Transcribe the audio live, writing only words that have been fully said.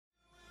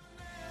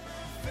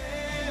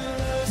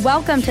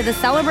Welcome to the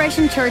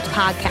Celebration Church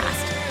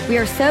podcast. We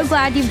are so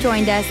glad you've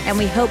joined us, and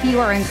we hope you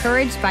are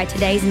encouraged by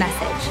today's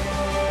message.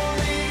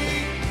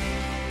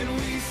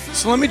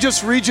 So let me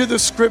just read you the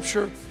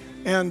scripture,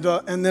 and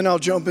then I'll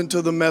jump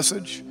into the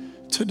message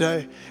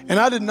today.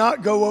 And I did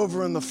not go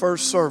over in the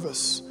first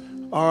service,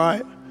 all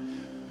right?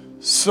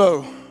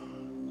 So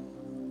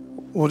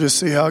we'll just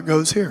see how it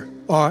goes here,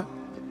 all right?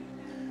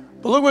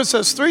 But look what it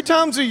says, 3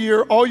 times a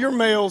year, all your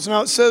males,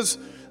 now it says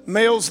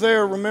males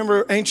there,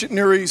 remember ancient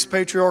Near East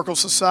patriarchal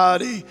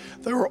society,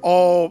 they were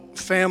all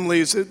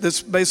families.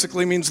 This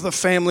basically means the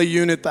family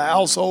unit, the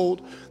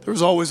household. There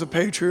was always a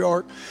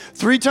patriarch.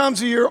 3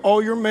 times a year,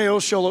 all your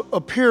males shall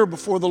appear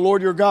before the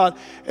Lord your God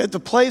at the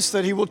place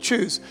that he will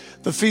choose.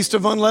 The Feast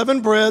of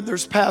Unleavened Bread,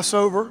 there's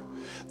Passover.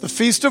 The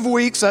Feast of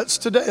Weeks, that's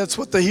today. That's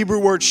what the Hebrew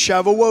word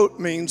Shavuot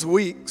means,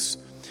 weeks.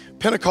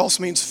 Pentecost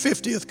means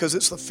 50th because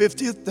it's the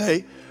 50th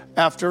day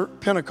after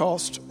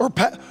Pentecost.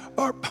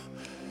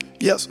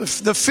 Yes,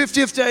 the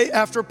 50th day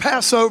after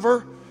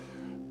Passover,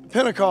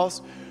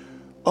 Pentecost.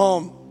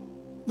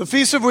 The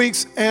Feast of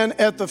Weeks, and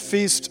at the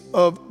Feast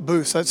of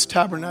Booths. That's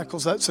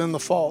Tabernacles, that's in the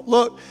fall.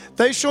 Look,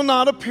 they shall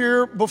not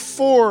appear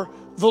before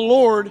the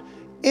Lord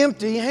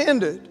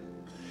empty-handed.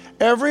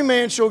 Every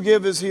man shall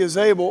give as he is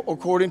able,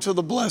 according to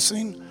the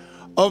blessing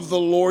of the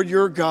Lord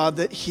your God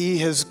that he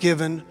has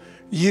given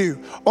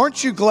you.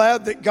 Aren't you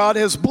glad that God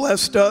has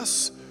blessed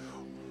us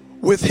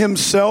with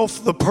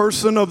himself, the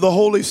person of the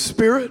Holy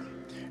Spirit?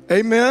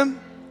 Amen.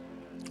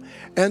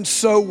 And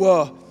so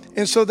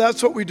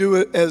that's what we do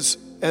as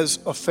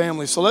a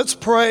family. So let's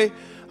pray.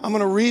 I'm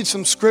going to read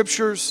some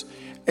scriptures,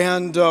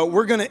 and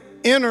we're going to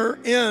enter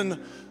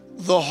in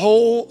the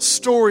whole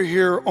story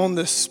here on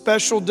this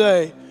special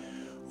day.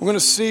 We're going to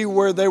see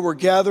where they were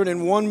gathered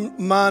in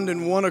one mind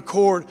and one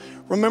accord.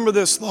 Remember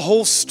this, the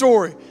whole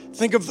story.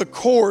 Think of the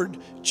chord,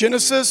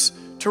 Genesis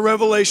to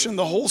Revelation,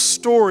 the whole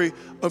story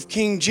of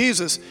King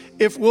Jesus.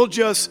 If we'll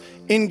just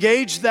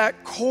engage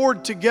that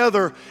chord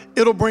together,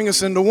 it'll bring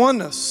us into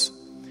oneness.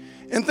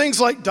 And things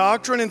like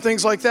doctrine and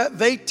things like that,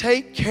 they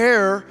take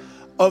care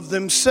of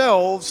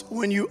themselves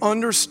when you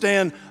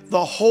understand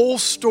the whole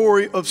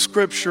story of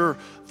Scripture,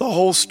 the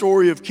whole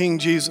story of King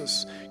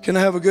Jesus. Can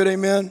I have a good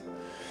amen?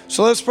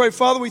 So let's pray.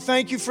 Father, we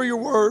thank you for your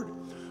word.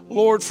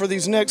 Lord, for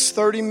these next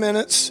 30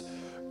 minutes,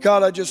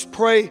 God, I just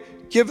pray,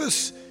 give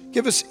us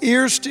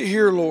ears to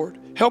hear, Lord.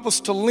 Help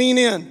us to lean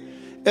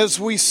in as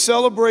we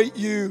celebrate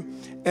you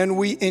and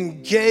we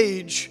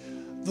engage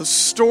the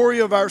story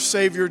of our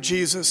Savior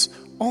Jesus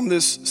on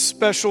this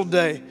special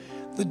day,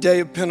 the day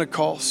of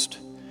Pentecost.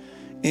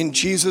 In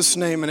Jesus'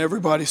 name, and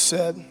everybody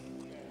said,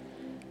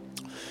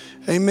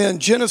 amen.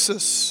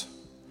 Genesis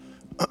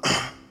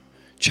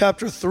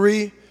chapter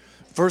 3,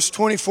 verse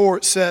 24,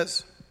 it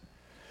says,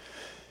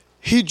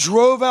 he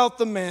drove out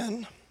the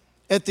man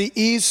at the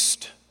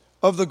east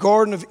of the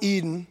Garden of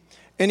Eden,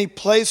 and he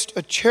placed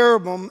a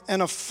cherubim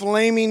and a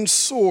flaming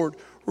sword.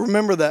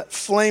 Remember that,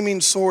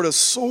 flaming sword, a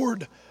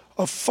sword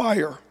of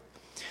fire.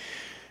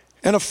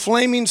 And a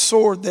flaming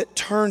sword that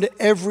turned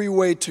every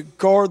way to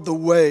guard the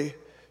way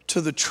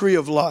to the tree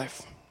of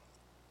life.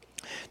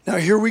 Now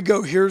here we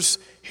go. Here's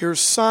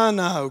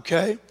Sinai,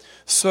 okay?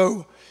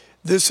 So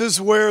this is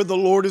where the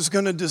Lord is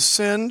going to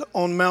descend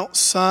on Mount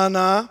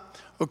Sinai,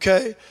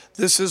 okay?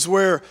 This is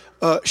where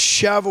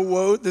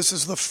Shavuot, this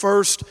is the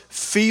first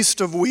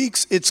Feast of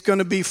Weeks. It's going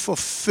to be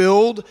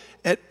fulfilled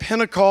at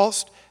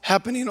Pentecost,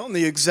 happening on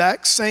the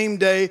exact same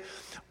day.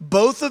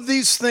 Both of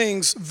these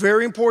things,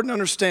 very important to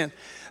understand.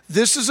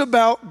 This is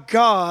about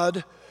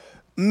God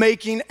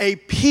making a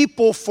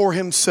people for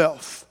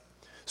himself.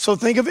 So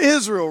think of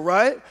Israel,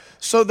 right?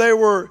 So they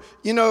were,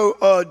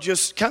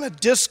 just kind of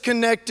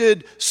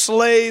disconnected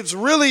slaves.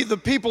 Really, the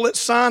people at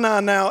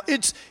Sinai now,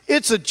 it's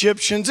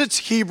Egyptians, it's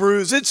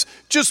Hebrews, it's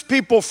just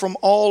people from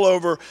all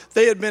over.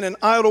 They had been in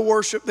idol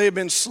worship. They had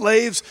been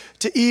slaves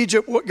to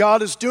Egypt. What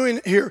God is doing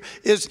here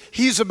is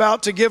he's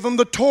about to give them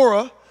the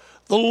Torah,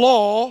 the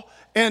law,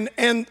 and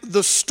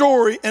the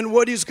story. And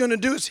what he's going to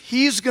do is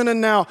he's going to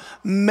now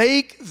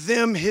make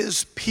them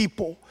his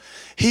people.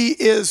 He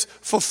is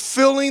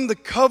fulfilling the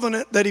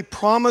covenant that he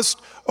promised,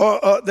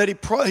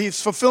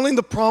 he's fulfilling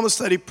the promise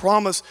that he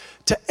promised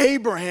to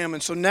Abraham.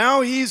 And so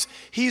now he's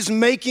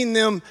making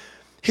them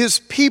his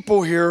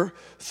people here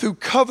through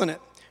covenant.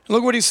 And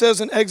look what he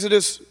says in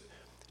Exodus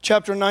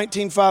chapter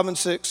 19, 5 and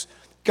 6.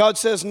 God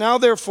says, now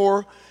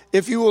therefore,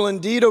 if you will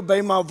indeed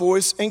obey my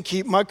voice and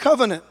keep my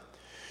covenant,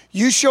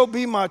 you shall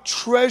be my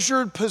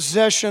treasured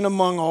possession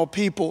among all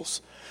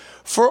peoples.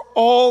 For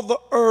all the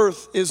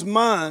earth is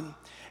mine.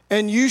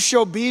 And you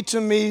shall be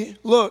to me,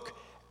 look,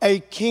 a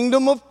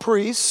kingdom of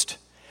priests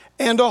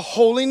and a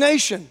holy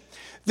nation.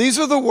 These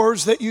are the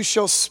words that you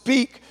shall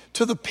speak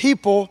to the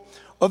people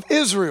of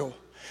Israel.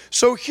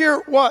 So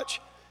here, watch.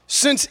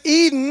 Since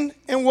Eden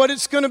and what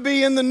it's going to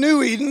be in the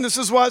new Eden, this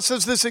is why it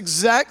says this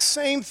exact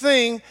same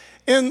thing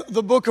in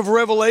the book of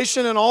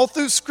Revelation and all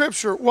through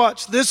Scripture.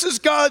 Watch. This is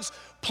God's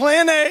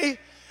plan A.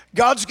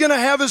 God's going to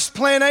have his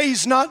plan A.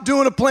 He's not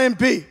doing a plan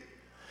B.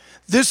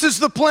 This is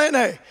the plan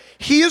A.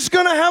 He is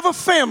going to have a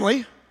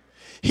family.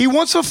 He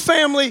wants a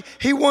family.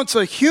 He wants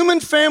a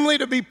human family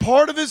to be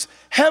part of his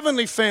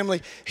heavenly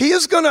family. He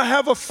is going to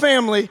have a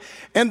family,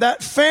 and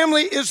that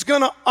family is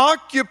going to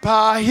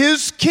occupy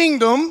his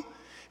kingdom.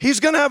 He's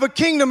going to have a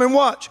kingdom, and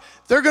watch,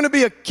 they're going to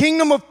be a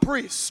kingdom of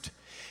priests.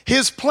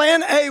 His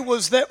plan A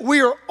was that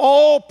we are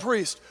all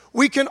priests.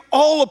 We can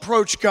all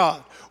approach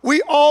God.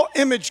 We all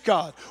image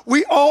God.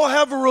 We all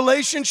have a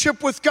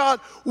relationship with God.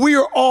 We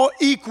are all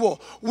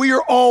equal. We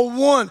are all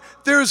one.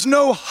 There's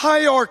no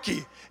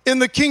hierarchy in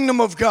the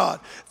kingdom of God.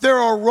 There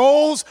are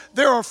roles,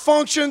 there are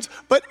functions,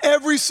 but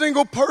every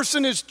single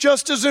person is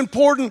just as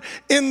important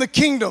in the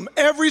kingdom.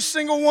 Every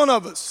single one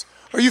of us.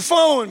 Are you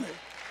following me?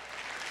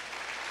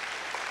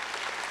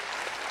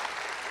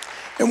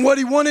 And what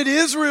he wanted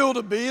Israel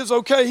to be is,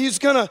 okay, he's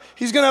gonna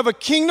have a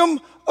kingdom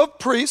of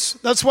priests.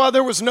 That's why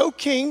there was no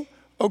king,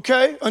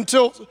 okay,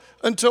 until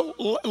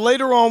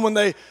later on when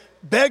they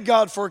begged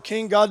God for a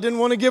king. God didn't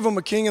want to give them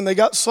a king, and they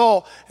got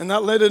Saul, and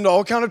that led into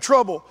all kind of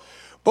trouble.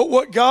 But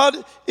what God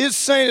is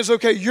saying is,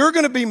 okay, you're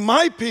going to be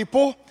my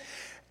people,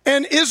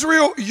 and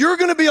Israel, you're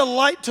going to be a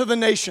light to the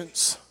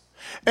nations.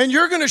 And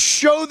you're going to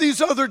show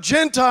these other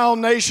Gentile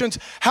nations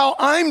how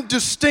I'm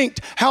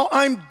distinct, how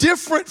I'm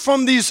different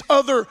from these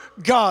other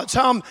gods,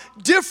 how I'm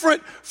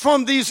different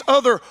from these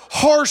other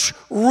harsh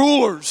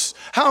rulers,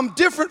 how I'm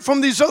different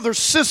from these other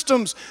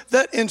systems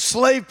that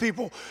enslave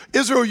people.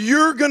 Israel,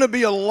 you're going to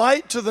be a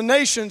light to the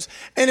nations,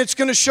 and it's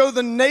going to show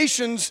the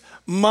nations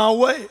my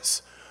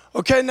ways.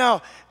 Okay,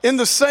 now, in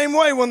the same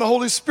way, when the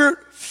Holy Spirit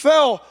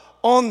fell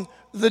on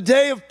the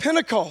day of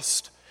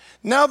Pentecost,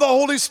 now the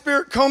Holy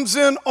Spirit comes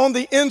in on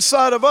the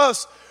inside of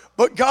us,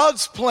 but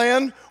God's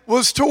plan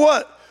was to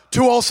what?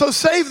 To also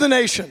save the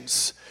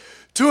nations,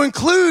 to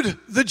include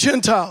the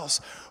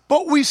Gentiles.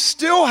 But we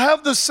still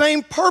have the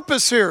same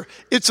purpose here.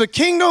 It's a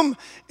kingdom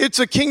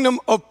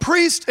of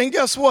priests, and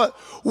guess what?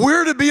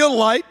 We're to be a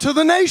light to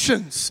the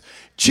nations.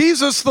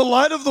 Jesus, the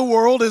light of the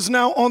world, is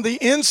now on the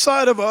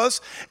inside of us,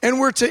 and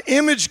we're to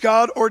image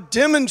God or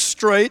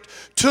demonstrate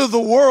to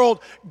the world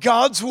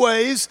God's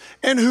ways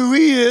and who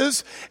he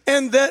is,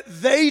 and that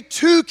they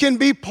too can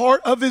be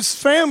part of his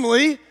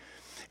family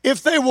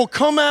if they will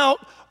come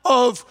out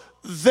of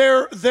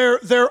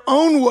their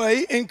own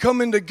way and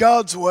come into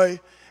God's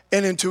way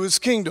and into his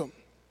kingdom.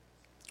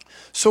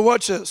 So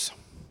watch this.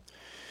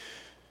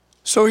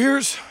 So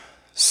here's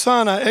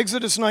Sinai,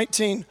 Exodus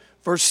 19,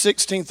 verse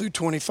 16 through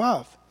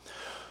 25.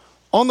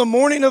 On the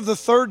morning of the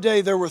third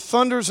day, there were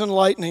thunders and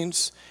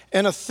lightnings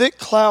and a thick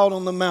cloud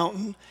on the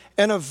mountain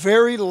and a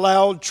very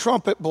loud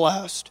trumpet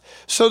blast,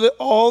 so that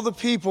all the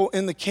people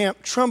in the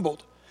camp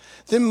trembled.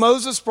 Then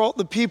Moses brought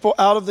the people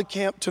out of the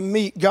camp to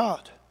meet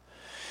God.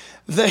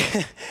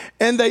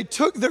 They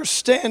took their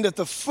stand at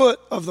the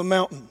foot of the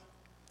mountain.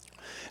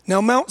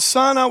 Now Mount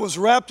Sinai was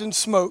wrapped in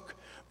smoke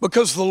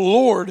because the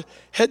Lord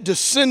had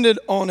descended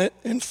on it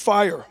in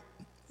fire.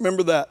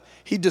 Remember that.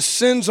 He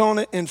descends on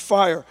it in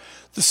fire.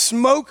 The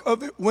smoke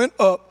of it went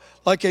up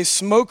like a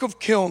smoke of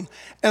kiln,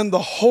 and the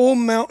whole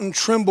mountain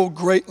trembled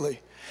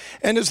greatly.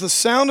 And as the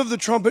sound of the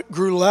trumpet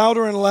grew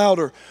louder and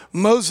louder,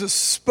 Moses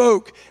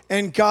spoke,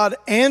 and God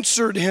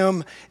answered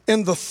him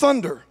in the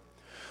thunder.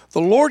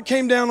 The Lord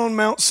came down on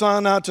Mount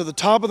Sinai to the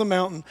top of the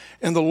mountain,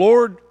 and the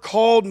Lord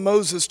called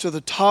Moses to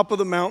the top of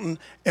the mountain,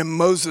 and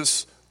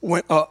Moses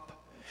went up.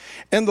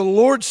 And the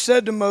Lord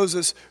said to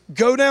Moses,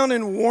 go down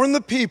and warn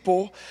the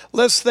people,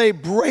 lest they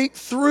break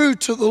through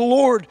to the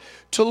Lord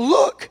to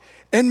look,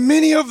 and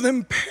many of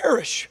them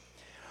perish.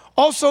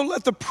 Also,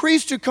 let the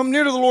priests who come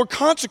near to the Lord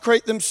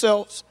consecrate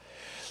themselves,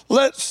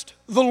 lest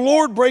the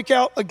Lord break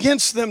out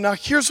against them. Now,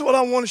 here's what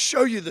I want to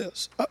show you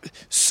this.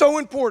 So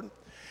important.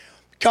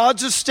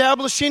 God's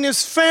establishing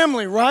his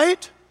family,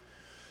 right?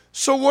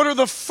 So what are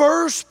the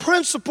first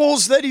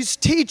principles that he's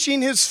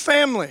teaching his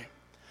family?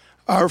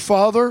 Our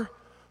Father,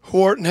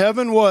 who art in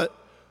heaven, what?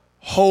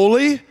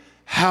 Holy,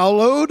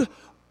 hallowed,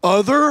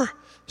 other,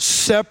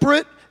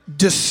 separate,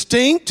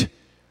 distinct,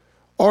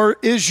 or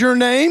is your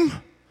name?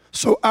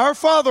 So our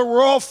Father,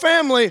 we're all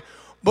family,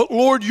 but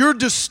Lord, you're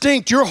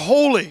distinct, you're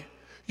holy,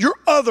 you're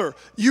other.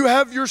 You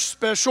have your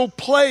special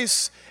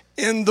place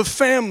in the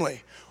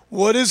family.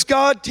 What is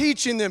God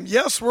teaching them?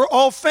 Yes, we're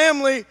all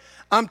family.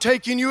 I'm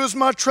taking you as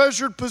my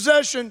treasured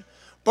possession,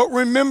 but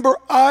remember,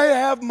 I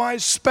have my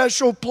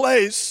special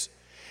place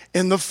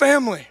in the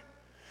family.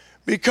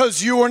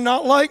 Because you are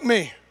not like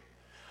me.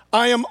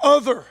 I am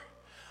other.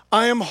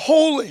 I am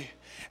holy.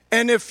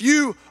 And if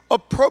you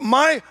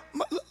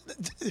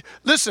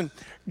listen,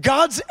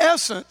 God's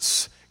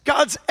essence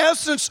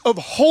of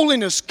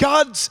holiness,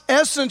 God's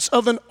essence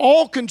of an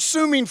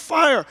all-consuming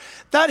fire,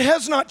 that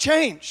has not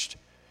changed.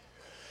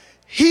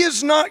 He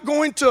is not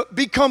going to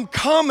become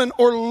common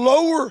or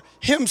lower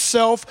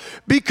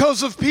himself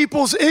because of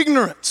people's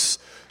ignorance.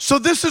 So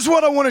this is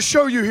what I want to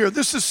show you here.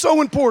 This is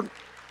so important.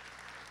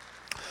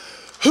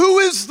 Who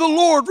is the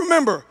Lord?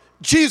 Remember,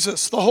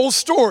 Jesus, the whole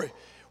story.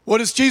 What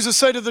does Jesus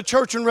say to the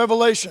church in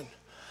Revelation?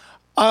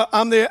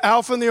 I'm the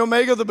Alpha and the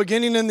Omega, the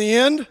beginning and the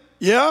end.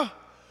 Yeah.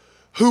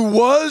 Who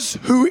was,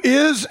 who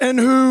is, and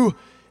who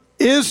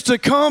is to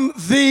come,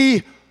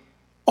 the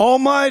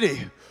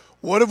Almighty.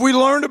 What have we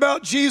learned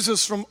about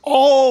Jesus from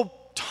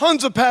all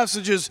tons of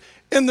passages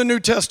in the New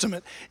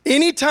Testament?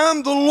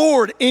 Anytime the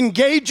Lord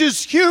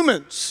engages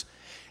humans,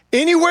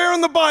 anywhere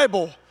in the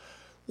Bible,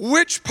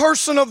 which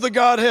person of the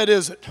Godhead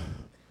is it?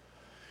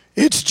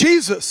 It's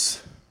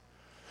Jesus.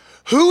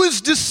 Who is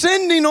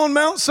descending on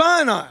Mount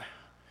Sinai?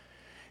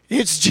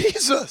 It's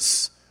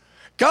Jesus.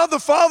 God the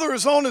Father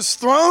is on his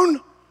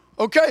throne.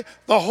 Okay,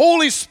 the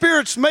Holy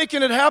Spirit's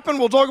making it happen.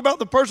 We'll talk about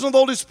the person of the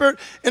Holy Spirit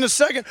in a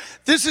second.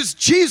 This is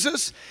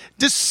Jesus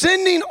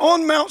descending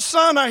on Mount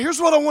Sinai. Here's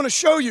what I want to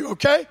show you,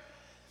 okay?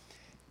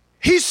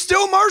 He's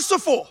still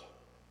merciful.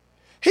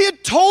 He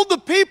had told the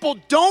people,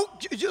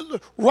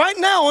 right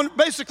now,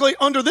 basically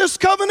under this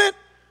covenant,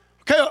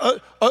 okay,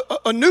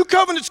 a new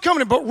covenant's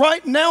coming, but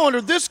right now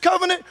under this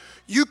covenant,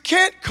 you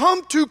can't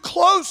come too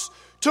close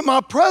to my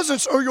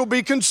presence or you'll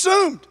be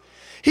consumed.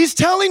 He's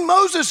telling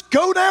Moses,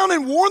 go down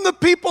and warn the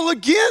people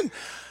again.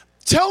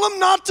 Tell them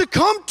not to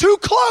come too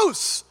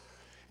close.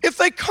 If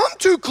they come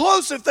too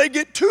close, if they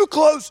get too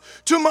close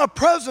to my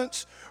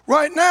presence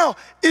right now,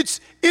 it's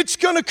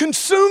going to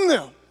consume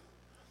them.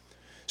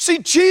 See,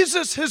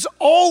 Jesus has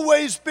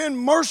always been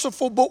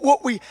merciful, but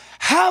what we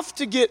have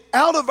to get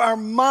out of our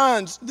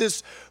minds,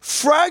 this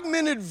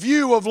fragmented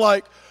view of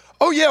like,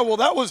 oh yeah, well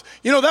that was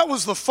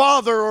the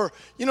Father, or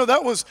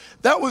that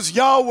was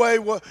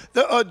Yahweh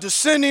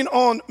descending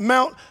on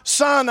Mount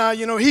Sinai.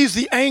 He's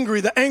the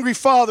angry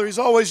Father. He's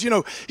always,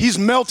 he's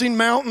melting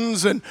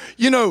mountains and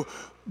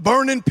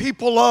burning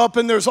people up,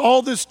 and there's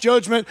all this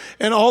judgment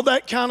and all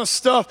that kind of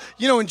stuff.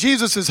 And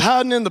Jesus is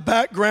hiding in the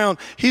background.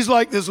 He's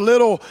like this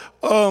little,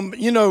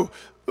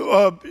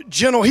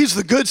 gentle. He's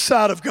the good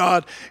side of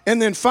God.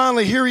 And then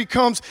finally, here he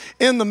comes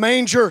in the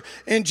manger,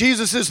 and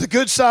Jesus is the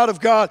good side of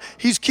God.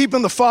 He's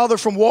keeping the Father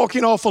from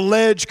walking off a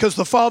ledge because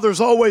the Father's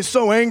always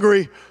so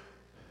angry.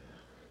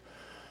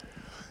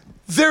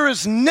 There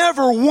is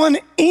never one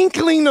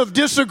inkling of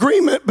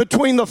disagreement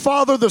between the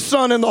Father, the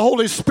Son, and the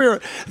Holy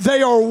Spirit.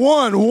 They are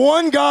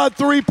one God,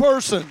 three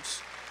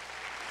persons.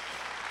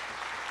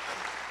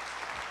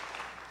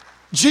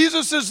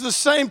 Jesus is the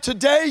same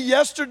today,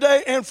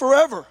 yesterday, and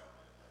forever.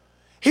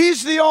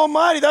 He's the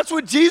Almighty. That's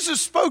what Jesus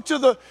spoke to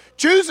the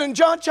Jews in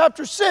John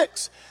chapter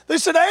 6. They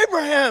said,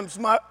 Abraham's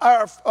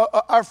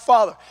our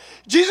father.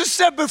 Jesus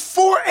said,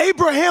 before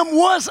Abraham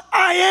was,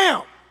 I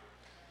am.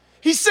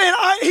 He's saying,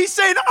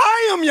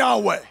 I am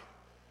Yahweh.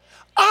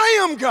 I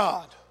am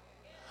God.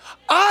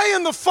 I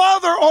and the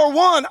Father are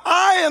one.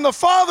 I and the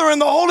Father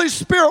and the Holy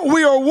Spirit,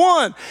 we are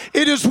one.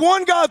 It is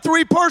one God,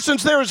 three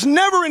persons. There is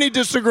never any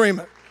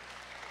disagreement.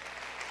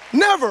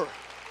 Never.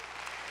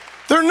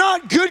 They're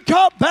not good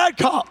cop, bad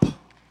cop.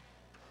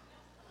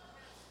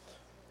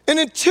 And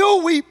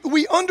until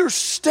we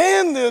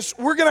understand this,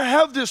 we're going to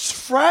have this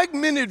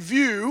fragmented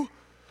view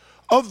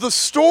of the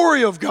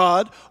story of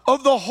God,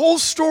 of the whole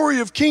story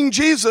of King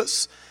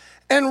Jesus,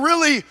 and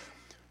really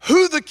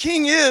who the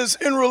king is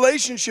in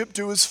relationship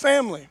to his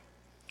family.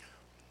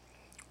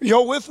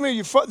 Y'all with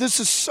me? This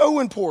is so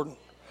important.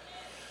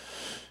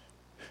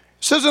 It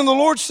says, and the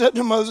Lord said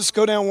to Moses,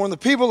 go down, warn the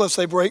people, lest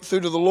they break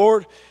through to the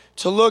Lord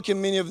to look,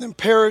 and many of them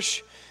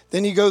perish.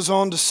 Then he goes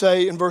on to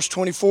say in verse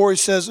 24, he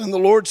says, and the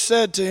Lord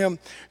said to him,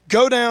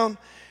 go down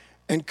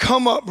and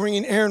come up,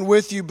 bringing Aaron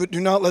with you, but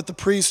do not let the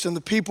priest and the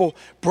people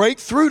break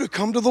through to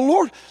come to the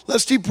Lord,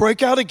 lest he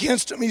break out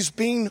against him. He's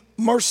being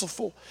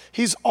merciful.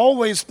 He's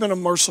always been a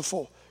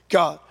merciful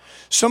God.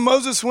 So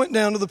Moses went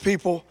down to the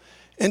people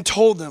and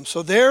told them.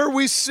 So there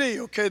we see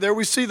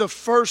the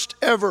first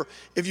ever,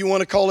 if you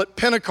want to call it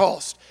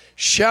Pentecost,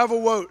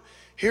 Shavuot.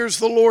 Here's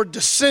the Lord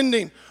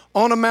descending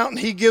on a mountain.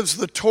 He gives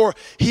the Torah,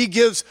 he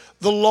gives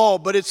the law,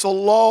 but it's a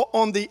law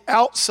on the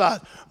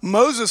outside.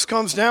 Moses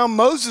comes down,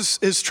 Moses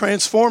is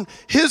transformed,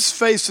 his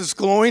face is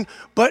glowing,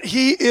 but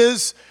he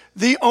is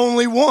the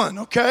only one,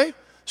 okay?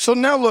 So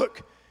now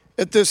look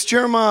at this,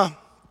 Jeremiah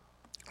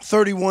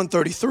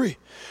 31:33.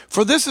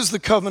 For this is the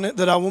covenant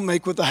that I will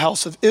make with the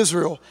house of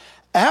Israel.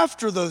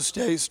 After those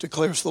days,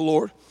 declares the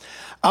Lord,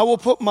 I will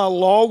put my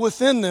law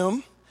within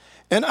them,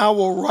 and I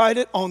will write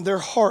it on their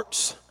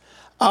hearts.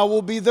 I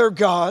will be their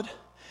God,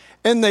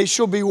 and they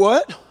shall be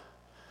what?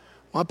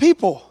 My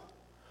people,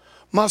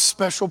 my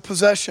special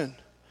possession,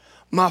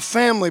 my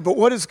family. But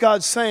what is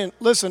God saying?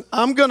 Listen,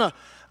 I'm gonna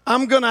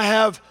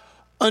have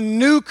a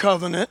new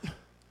covenant.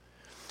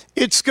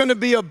 It's gonna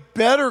be a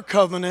better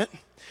covenant,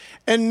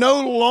 and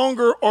no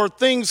longer are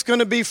things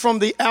gonna be from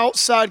the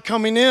outside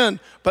coming in,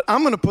 but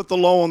I'm gonna put the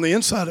law on the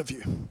inside of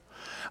you.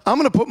 I'm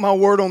gonna put my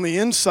word on the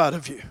inside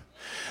of you.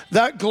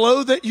 That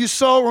glow that you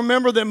saw,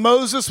 remember that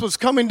Moses was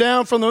coming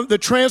down from the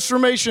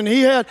transformation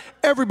he had.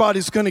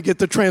 Everybody's going to get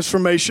the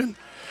transformation.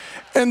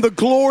 And the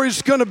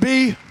glory's going to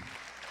be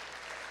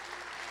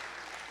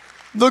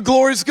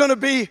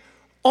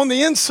on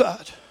the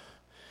inside.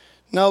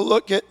 Now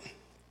look at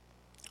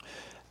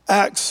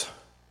Acts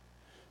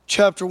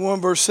chapter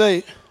 1, verse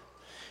 8.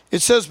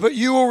 It says, but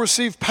you will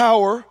receive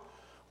power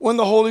when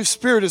the Holy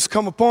Spirit has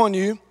come upon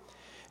you,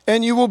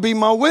 and you will be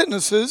my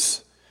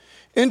witnesses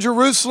in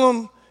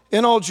Jerusalem,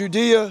 in all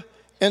Judea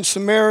and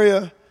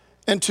Samaria,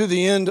 and to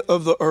the end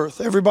of the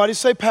earth. Everybody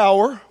say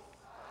power.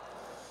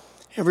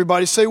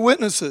 Everybody say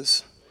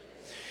witnesses.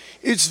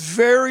 It's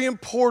very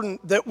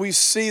important that we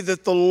see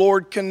that the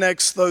Lord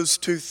connects those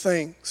two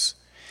things.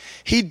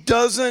 He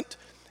doesn't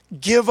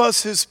give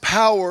us his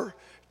power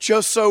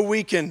just so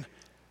we can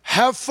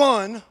have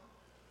fun,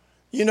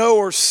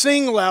 or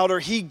sing louder.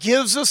 He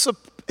gives us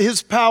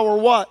his power,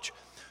 watch,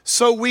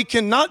 so we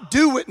can not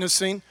do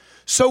witnessing,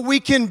 so we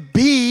can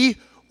be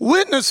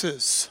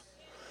witnesses.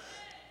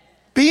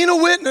 Being a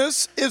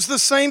witness is the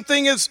same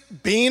thing as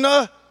being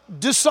a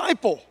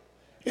disciple.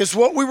 It's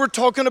what we were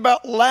talking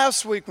about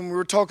last week when we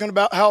were talking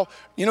about how,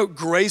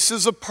 grace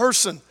is a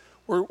person.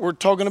 We're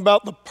talking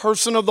about the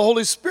person of the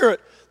Holy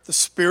Spirit, the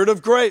Spirit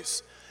of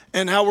grace,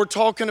 and how we're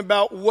talking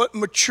about what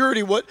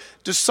maturity, what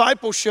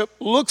discipleship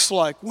looks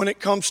like when it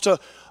comes to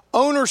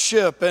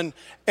ownership and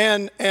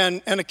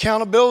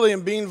accountability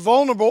and being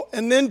vulnerable,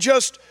 and then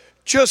just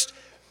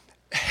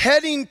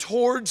heading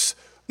towards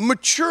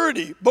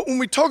maturity. But when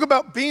we talk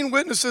about being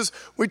witnesses,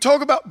 we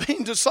talk about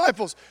being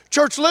disciples.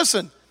 Church,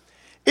 listen,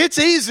 it's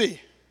easy.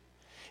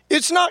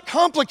 It's not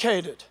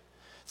complicated.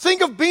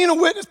 Think of being a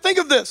witness. Think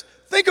of this.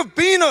 Think of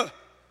being a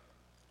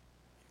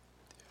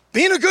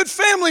good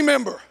family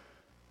member.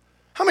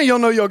 How many of y'all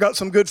know y'all got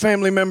some good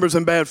family members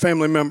and bad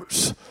family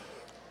members?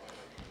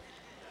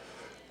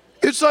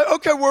 It's like,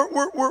 okay,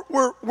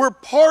 we're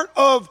part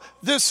of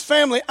this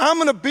family. I'm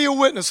going to be a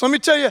witness. Let me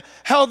tell you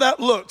how that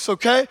looks,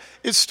 okay?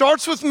 It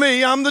starts with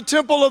me. I'm the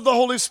temple of the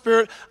Holy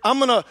Spirit. I'm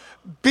going to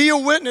be a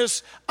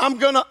witness. I'm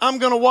going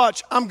to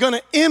watch. I'm going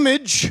to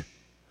image.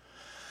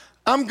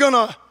 I'm going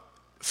to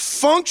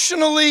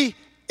functionally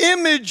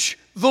image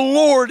the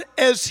Lord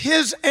as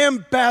his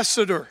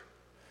ambassador,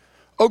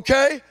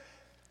 okay?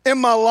 In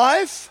my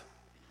life,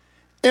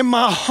 in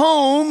my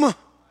home,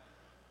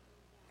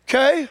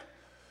 okay?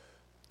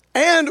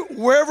 And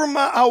wherever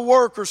I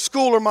work or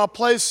school or my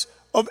place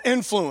of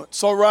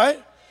influence, all right?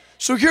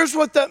 So here's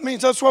what that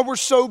means. That's why we're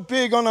so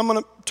big on, I'm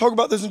going to talk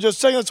about this in just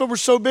a second. That's why we're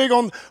so big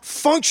on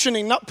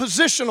functioning, not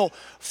positional,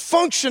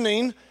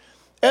 functioning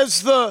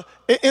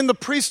in the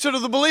priesthood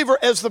of the believer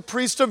as the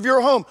priest of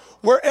your home.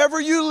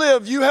 Wherever you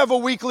live, you have a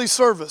weekly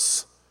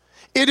service.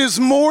 It is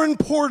more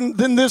important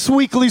than this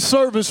weekly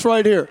service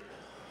right here.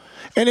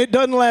 And it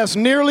doesn't last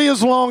nearly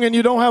as long, and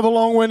you don't have a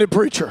long-winded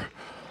preacher.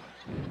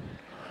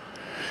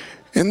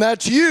 And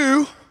that's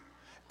you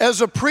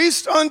as a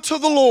priest unto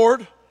the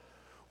Lord,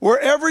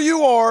 wherever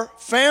you are,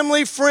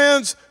 family,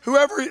 friends,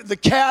 whoever, the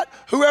cat,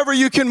 whoever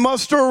you can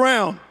muster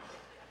around.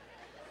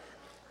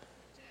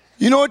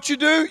 You know what you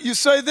do? You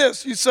say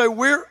this. You say,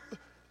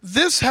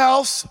 this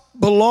house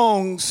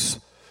belongs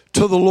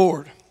to the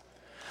Lord.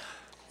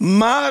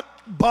 My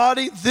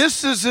body,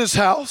 this is his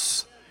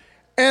house,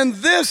 and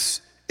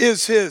this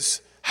is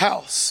his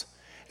house.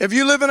 If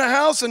you live in a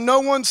house and no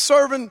one's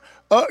serving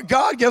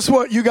God, guess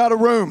what? You got a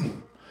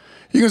room.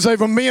 You can say,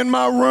 for me and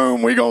my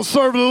room, we're going to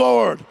serve the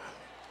Lord.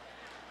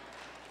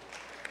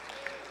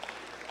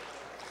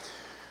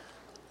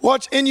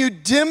 Watch, and you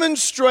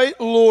demonstrate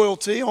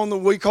loyalty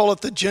on we call it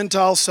the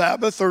Gentile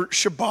Sabbath or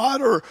Shabbat,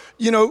 or,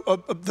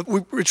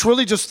 it's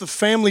really just the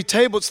family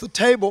table. It's the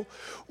table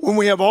when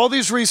we have all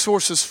these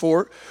resources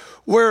for it,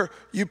 where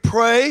you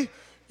pray,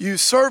 you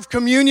serve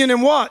communion,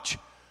 and watch,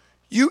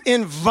 you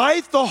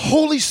invite the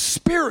Holy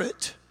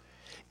Spirit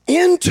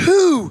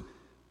into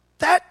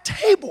that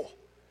table.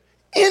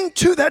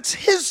 That's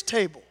his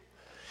table.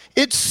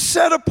 It's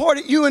set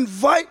apart. You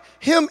invite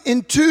him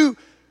into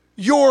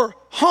your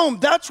home.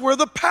 That's where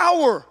the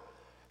power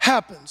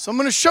happens. I'm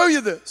going to show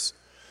you this.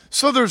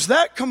 So there's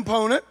that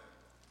component.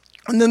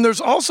 And then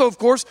there's also, of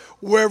course,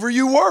 wherever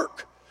you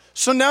work.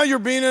 So now you're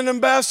being an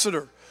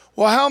ambassador.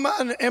 Well, how am I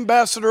an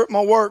ambassador at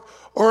my work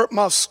or at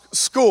my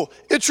school?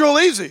 It's real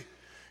easy.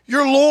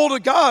 You're loyal to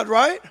God,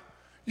 right?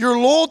 Your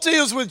loyalty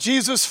is with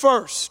Jesus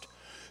first.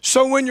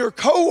 So when your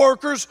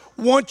coworkers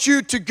want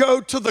you to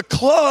go to the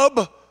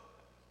club,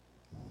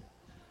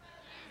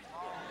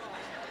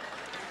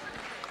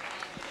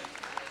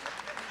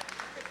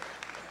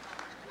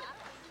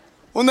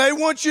 when they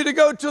want you to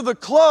go to the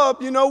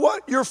club, you know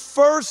what? Your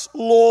first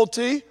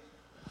loyalty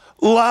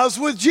lies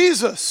with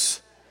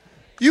Jesus.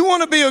 You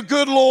want to be a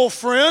good, loyal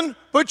friend,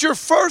 but your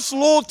first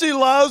loyalty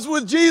lies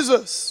with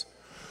Jesus.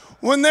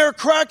 When they're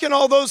cracking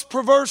all those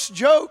perverse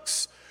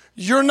jokes,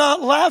 you're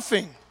not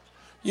laughing.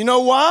 You know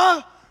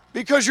why?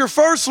 Because your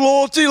first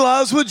loyalty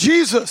lies with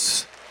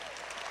Jesus.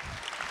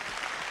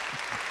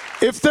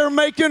 If they're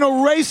making a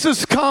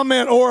racist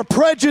comment or a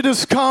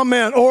prejudice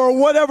comment or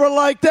whatever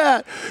like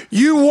that,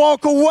 you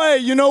walk away.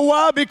 You know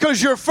why?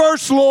 Because your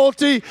first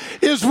loyalty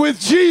is with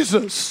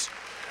Jesus.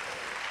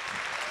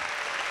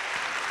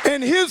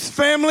 And his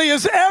family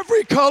is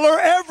every color,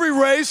 every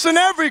race, and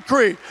every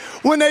creed.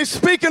 When they're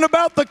speaking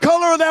about the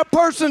color of that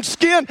person's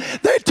skin,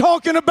 they're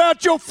talking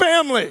about your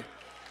family.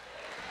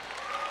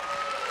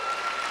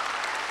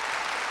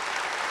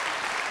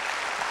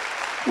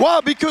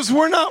 Why? Because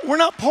we're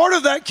not part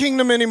of that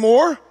kingdom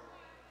anymore.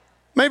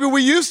 Maybe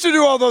we used to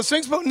do all those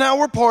things, but now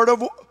we're part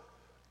of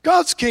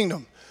God's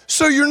kingdom.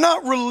 So you're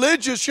not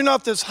religious. You're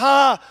not this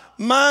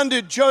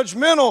high-minded,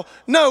 judgmental.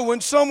 No, when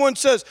someone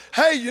says,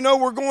 hey,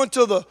 we're going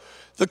to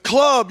the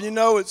club,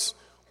 it's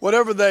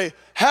whatever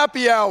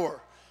happy hour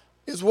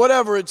is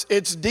whatever. It's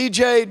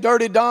DJ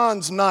Dirty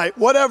Don's night,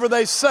 whatever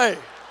they say.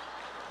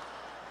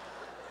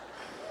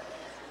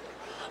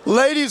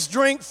 Ladies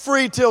drink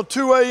free till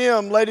 2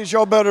 a.m. Ladies,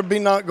 y'all better be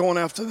not going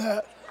after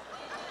that.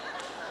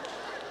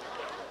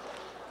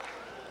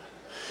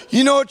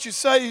 You know what you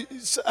say?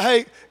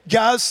 Hey,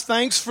 guys,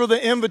 thanks for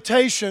the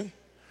invitation.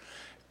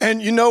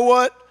 And you know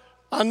what?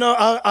 I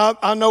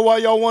know why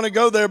y'all want to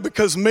go there,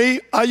 because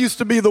I used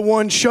to be the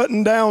one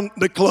shutting down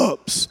the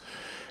clubs.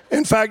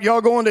 In fact,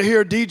 y'all going to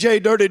hear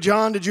DJ Dirty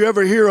John. Did you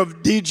ever hear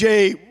of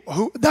DJ?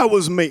 That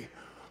was me.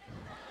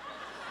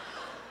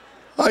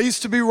 I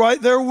used to be right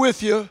there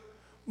with you.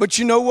 But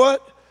you know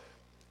what?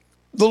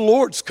 The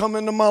Lord's come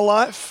into my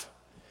life,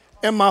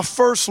 and my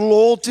first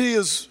loyalty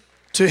is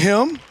to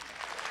Him.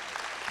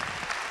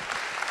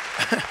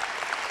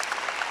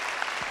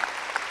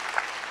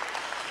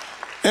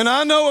 And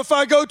I know if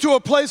I go to a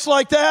place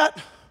like that,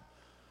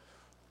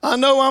 I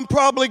know I'm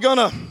probably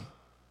gonna,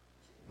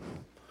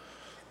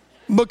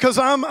 because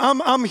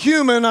I'm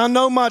human, I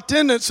know my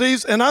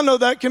tendencies, and I know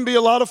that can be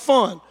a lot of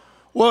fun.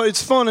 Well,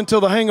 it's fun until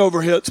the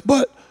hangover hits,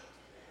 but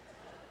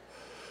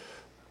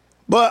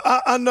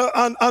I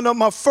know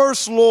my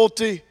first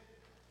loyalty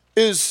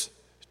is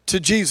to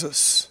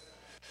Jesus.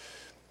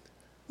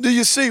 Do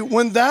you see,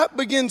 when that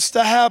begins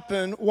to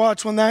happen,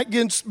 watch, when that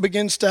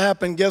begins to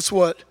happen, guess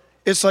what?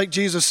 It's like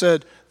Jesus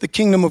said, the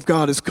kingdom of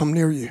God has come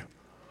near you.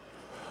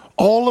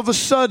 All of a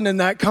sudden in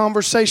that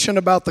conversation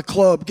about the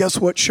club, guess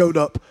what showed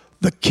up?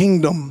 The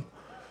kingdom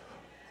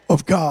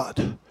of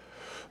God.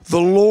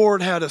 The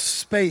Lord had a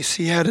space,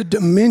 He had a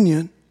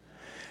dominion,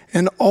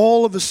 and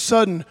all of a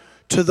sudden,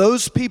 to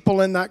those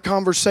people in that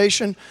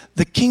conversation,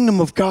 the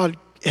kingdom of God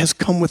has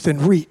come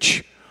within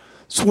reach.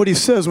 That's what He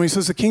says when He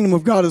says the kingdom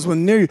of God is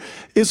within near you.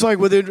 It's like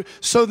within.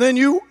 So then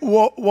you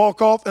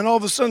walk off, and all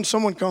of a sudden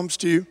someone comes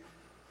to you,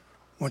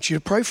 wants you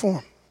to pray for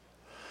them.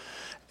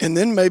 And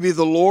then maybe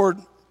the Lord,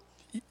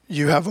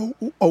 you have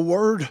a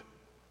word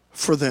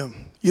for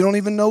them. You don't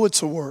even know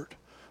it's a word,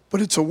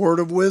 but it's a word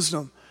of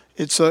wisdom.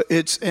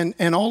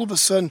 And all of a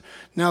sudden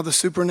now the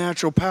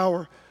supernatural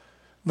power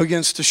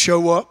begins to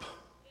show up.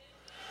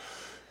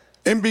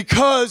 And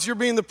because you're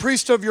being the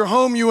priest of your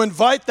home, you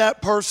invite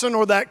that person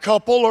or that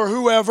couple or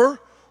whoever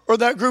or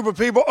that group of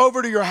people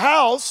over to your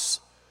house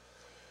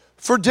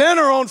for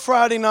dinner on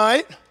Friday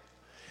night.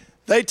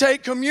 They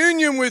take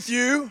communion with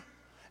you,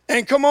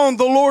 and come on,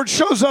 the Lord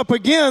shows up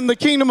again, the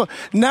kingdom.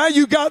 Now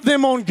you got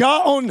them on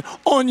God,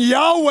 on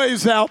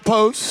Yahweh's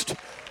outpost.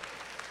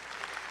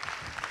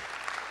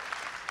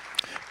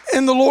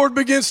 And the Lord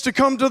begins to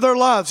come to their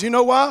lives. You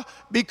know why?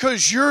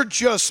 Because you're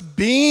just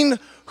being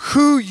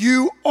who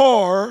you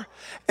are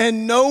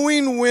and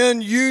knowing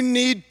when you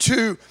need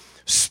to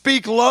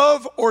speak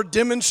love or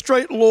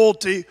demonstrate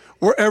loyalty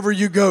wherever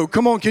you go.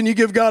 Come on, can you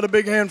give God a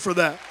big hand for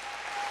that?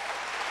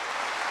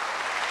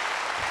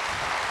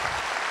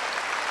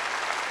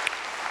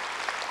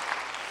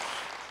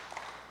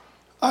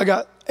 I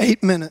got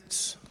 8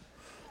 minutes.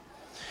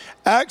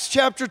 Acts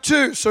chapter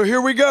 2. So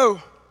here we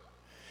go.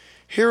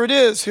 Here it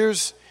is.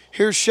 Here's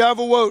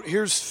Shavuot.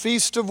 Here's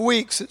Feast of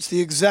Weeks. It's the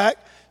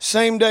exact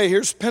same day.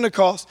 Here's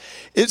Pentecost.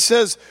 It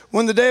says,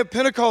 when the day of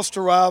Pentecost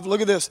arrived,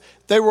 look at this,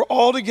 they were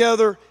all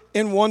together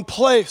in one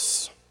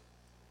place.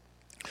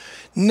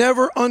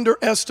 Never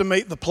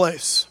underestimate the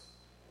place.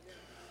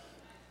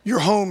 Your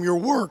home, your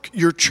work,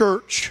 your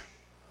church.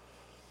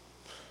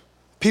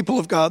 People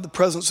of God, the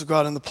presence of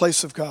God, and the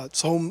place of God.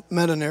 It's a whole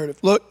meta-narrative.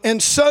 Look, and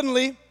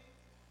suddenly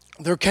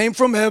there came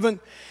from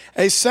heaven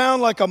a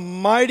sound like a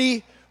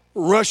mighty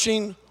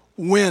rushing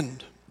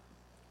wind.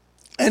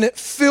 And it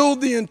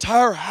filled the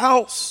entire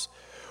house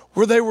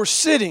where they were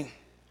sitting.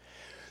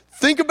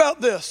 Think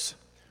about this.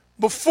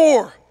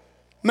 Before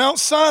Mount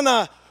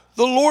Sinai,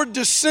 the Lord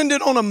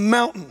descended on a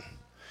mountain.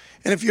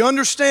 And if you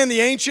understand the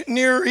ancient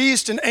Near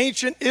East and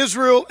ancient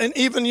Israel and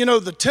even,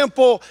 the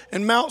temple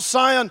and Mount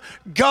Zion,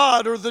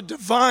 God or the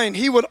divine,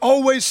 He would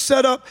always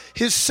set up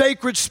His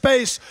sacred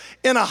space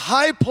in a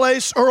high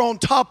place or on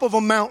top of a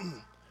mountain.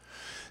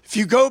 If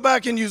you go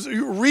back and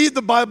you read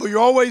the Bible, you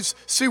always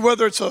see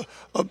whether it's a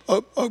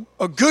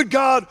good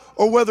God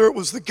or whether it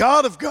was the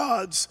God of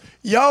gods,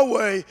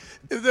 Yahweh.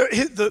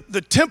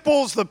 The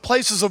temples, the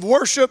places of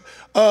worship,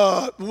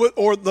 or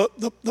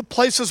the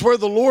places where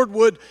the Lord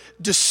would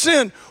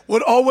descend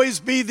would always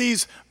be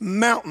these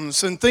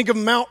mountains. And think of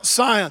Mount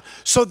Zion.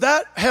 So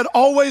that had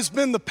always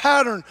been the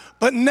pattern.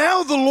 But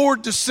now the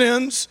Lord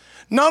descends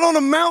not on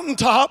a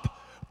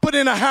mountaintop, but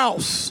in a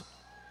house,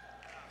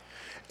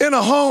 in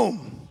a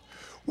home.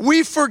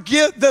 We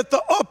forget that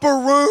the upper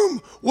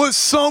room was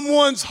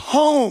someone's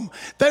home.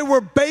 They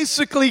were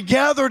basically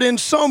gathered in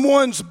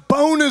someone's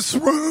bonus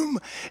room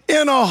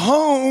in a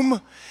home,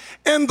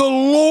 and the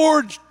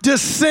Lord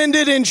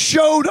descended and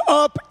showed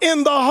up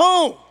in the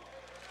home.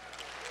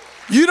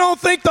 You don't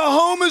think the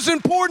home is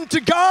important to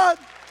God?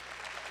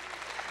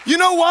 You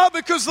know why?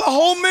 Because the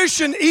whole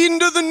mission, Eden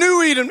to the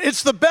new Eden,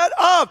 it's the bet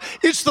of,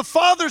 it's the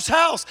Father's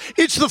house,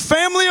 it's the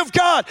family of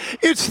God,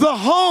 it's the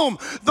home,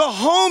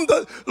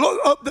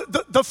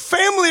 the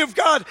family of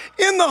God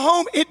in the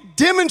home. It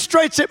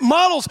demonstrates, it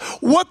models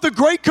what the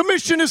Great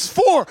Commission is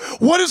for.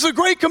 What is the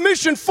Great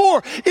Commission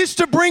for? It's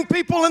to bring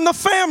people in the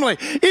family.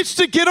 It's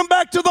to get them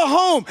back to the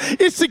home.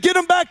 It's to get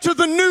them back to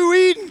the new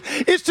Eden.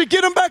 It's to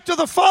get them back to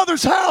the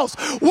Father's house.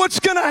 What's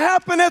going to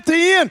happen at the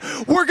end?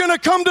 We're going to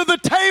come to the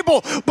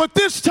table, but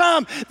this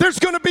time there's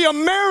going to be a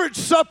marriage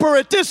supper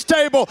at this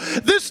table.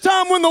 This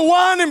time when the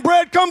wine and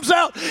bread comes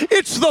out,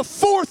 it's the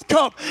fourth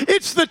cup.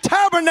 It's the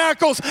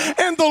tabernacles,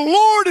 and the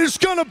Lord is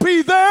going to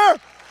be there.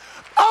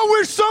 I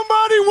wish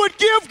somebody would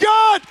give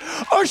God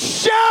a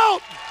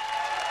shout.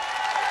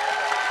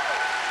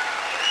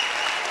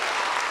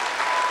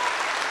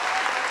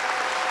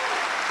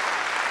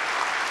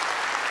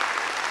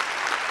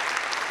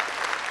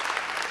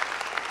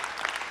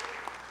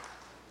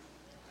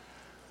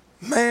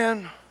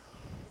 Man.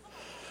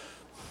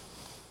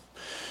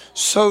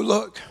 So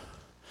look,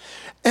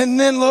 and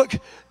then look,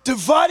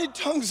 divided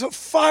tongues of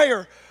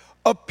fire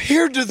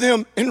appeared to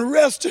them and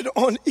rested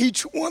on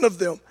each one of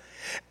them.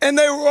 And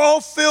they were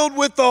all filled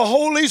with the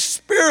Holy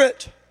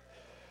Spirit.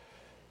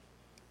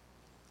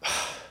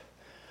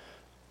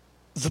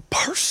 The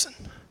person,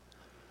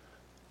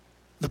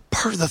 the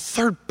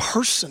third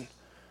person,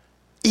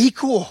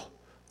 equal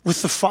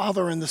with the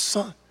Father and the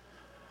Son.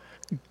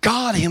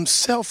 God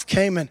himself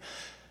came and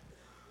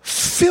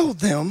filled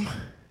them,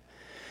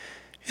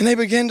 and they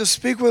began to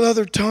speak with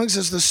other tongues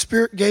as the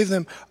Spirit gave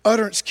them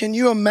utterance. Can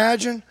you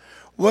imagine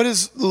what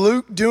is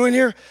Luke doing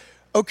here?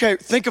 Okay,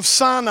 think of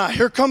Sinai.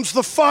 Here comes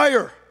the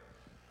fire.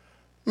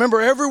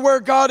 Remember, everywhere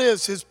God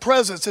is, his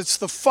presence, it's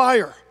the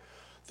fire.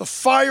 The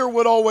fire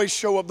would always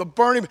show up,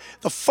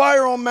 the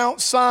fire on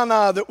Mount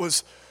Sinai that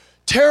was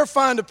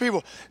terrifying to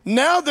people.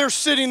 Now they're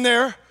sitting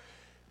there.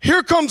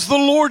 Here comes the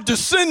Lord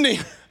descending.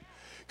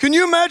 Can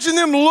you imagine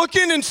them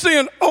looking and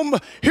saying, oh,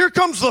 here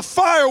comes the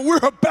fire, we're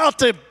about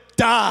to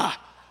die.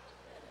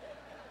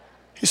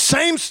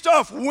 Same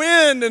stuff,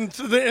 wind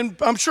and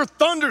I'm sure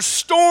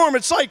thunderstorm.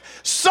 It's like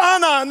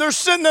Sinai, and they're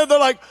sitting there, they're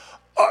like,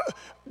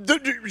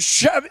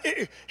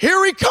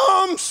 here he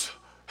comes.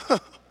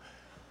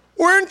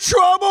 We're in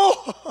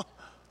trouble.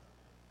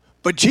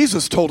 But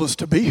Jesus told us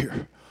to be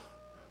here.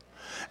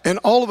 And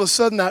all of a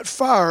sudden that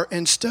fire,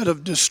 instead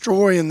of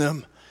destroying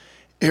them,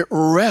 it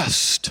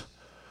rests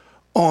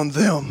on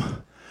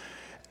them.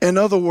 In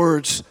other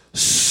words,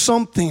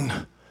 something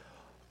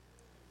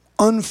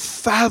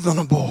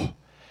unfathomable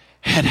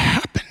had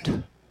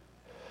happened.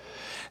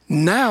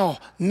 Now,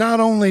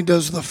 not only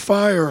does the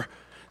fire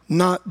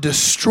not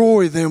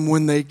destroy them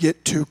when they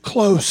get too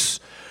close,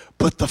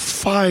 but the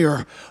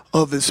fire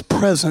of his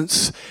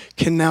presence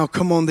can now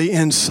come on the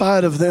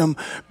inside of them,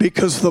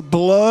 because the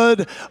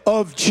blood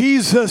of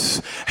Jesus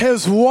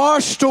has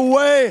washed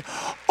away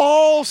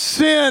all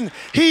sin.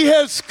 He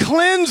has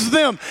cleansed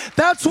them.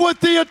 That's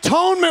what the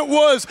atonement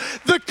was,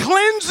 the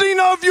cleansing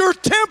of your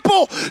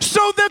temple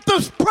so that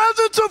the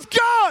presence of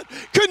God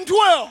can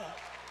dwell.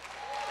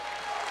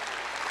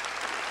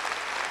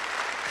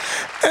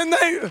 And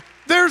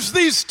there's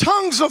these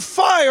tongues of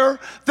fire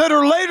that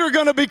are later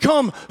going to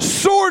become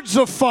swords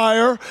of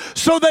fire,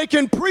 so they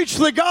can preach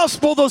the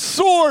gospel, the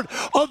sword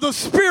of the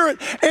Spirit,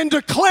 and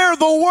declare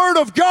the word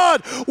of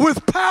God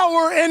with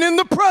power and in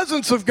the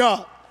presence of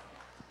God.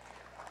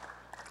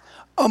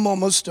 I'm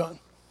almost done.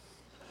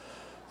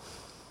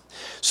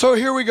 So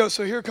here we go.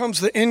 So here comes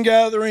the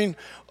ingathering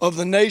of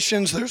the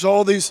nations. There's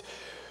all these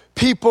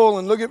people,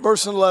 and look at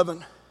verse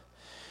 11.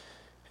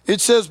 It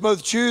says,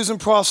 both Jews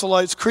and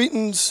proselytes,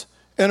 Cretans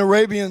and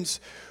Arabians,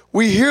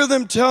 we hear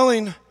them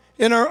telling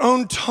in our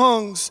own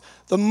tongues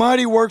the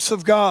mighty works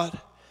of God.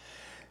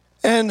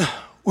 And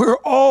we're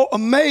all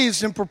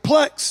amazed and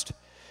perplexed,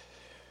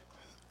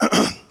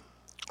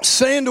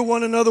 saying to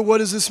one another, what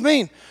does this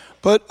mean?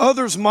 But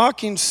others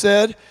mocking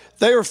said,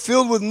 they are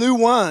filled with new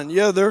wine.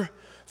 Yeah, they're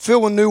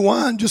filled with new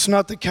wine, just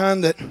not the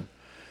kind that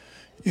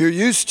you're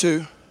used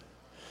to.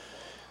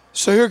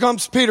 So here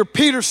comes Peter.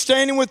 Peter,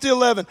 standing with the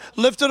 11,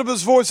 lifted up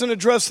his voice and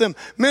addressed them.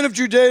 Men of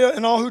Judea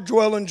and all who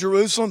dwell in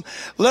Jerusalem,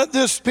 let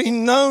this be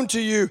known to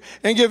you,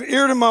 and give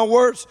ear to my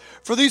words.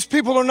 For these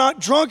people are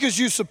not drunk as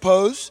you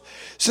suppose,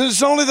 since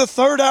it's only the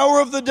third hour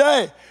of the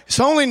day.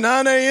 It's only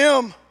 9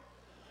 a.m.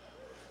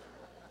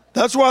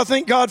 That's why I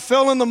think God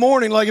fell in the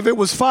morning. Like if it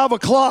was 5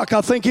 o'clock,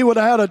 I think he would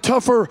have had a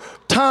tougher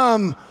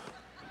time.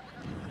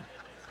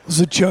 It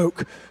was a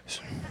joke.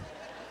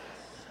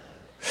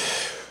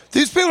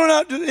 These people are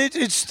not,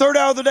 it's third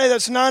hour of the day,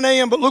 that's 9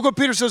 a.m. But look what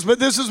Peter says, but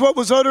this is what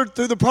was uttered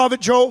through the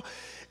prophet Joel.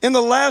 In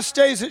the last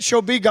days it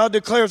shall be, God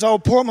declares, I will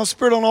pour out my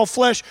spirit on all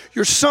flesh.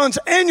 Your sons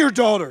and your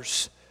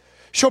daughters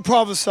shall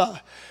prophesy.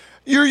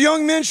 Your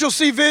young men shall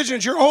see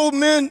visions. Your old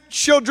men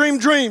shall dream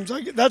dreams.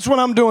 That's what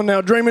I'm doing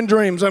now, dreaming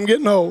dreams. I'm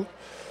getting old.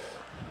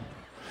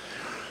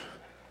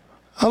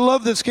 I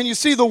love this. Can you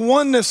see the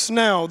oneness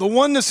now? The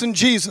oneness in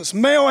Jesus,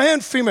 male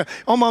and female.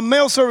 On my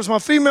male servants, my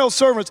female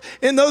servants,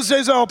 in those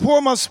days I will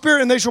pour my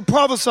spirit and they shall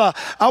prophesy.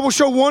 I will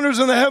show wonders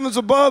in the heavens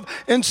above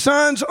and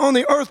signs on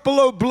the earth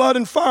below, blood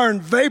and fire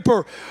and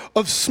vapor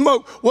of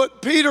smoke.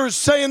 What Peter is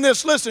saying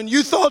this, listen,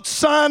 you thought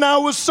Sinai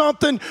was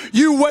something,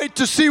 you wait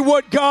to see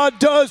what God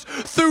does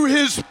through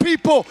his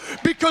people,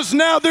 because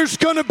now there's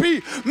going to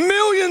be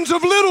millions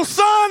of little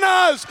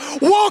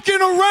Sinais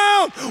walking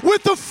around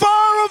with the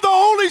fire of the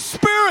Holy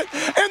Spirit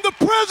and the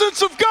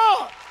presence of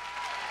God.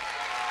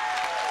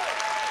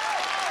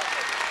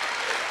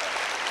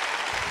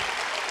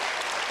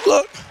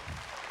 Look,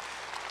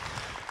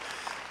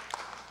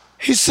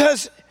 he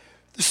says,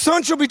 the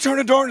sun shall be turned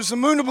to darkness, the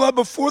moon to blood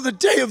before the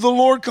day of the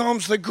Lord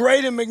comes, the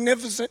great and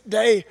magnificent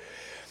day.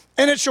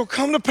 And it shall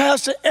come to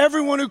pass that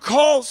everyone who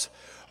calls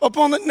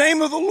upon the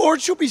name of the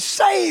Lord shall be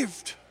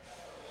saved.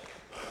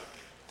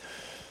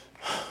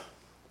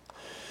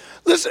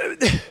 Listen,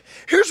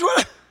 here's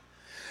what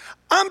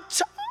I'm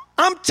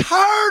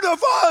tired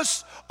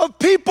of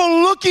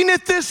people looking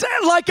at this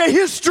like a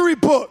history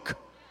book.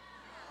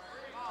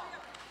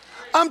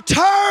 I'm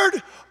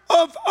tired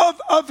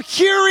of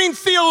hearing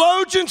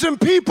theologians and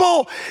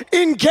people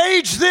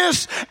engage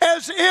this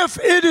as if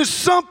it is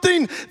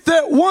something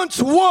that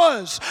once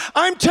was.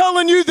 I'm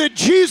telling you that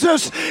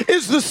Jesus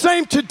is the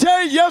same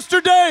today,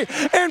 yesterday,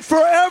 and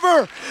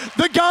forever.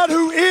 The God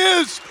who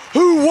is,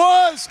 who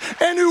was,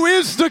 and who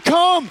is to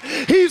come.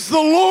 He's the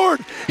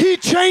Lord. He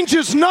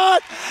changes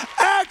not.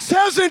 Acts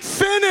hasn't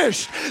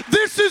finished.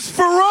 This is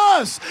for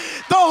us.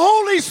 The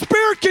Holy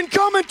Spirit can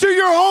come into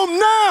your home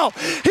now.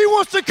 He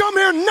wants to come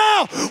here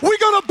now. We're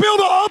going to build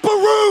an upper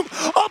room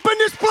up in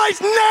this place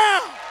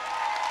now.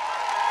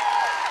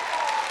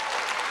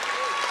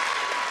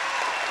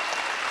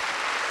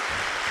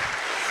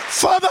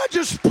 Father, I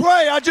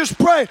just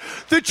pray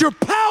that your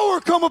power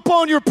come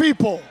upon your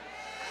people.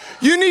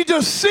 You need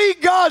to see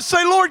God.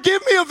 Say, Lord,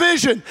 give me a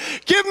vision.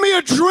 Give me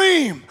a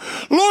dream.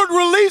 Lord,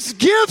 release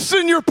gifts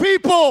in your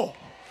people.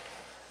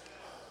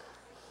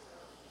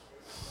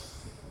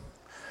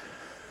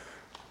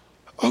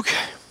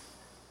 Okay.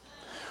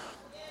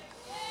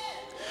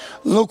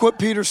 Look what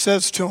Peter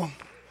says to him.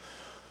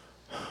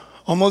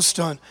 Almost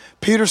done.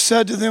 Peter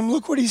said to them,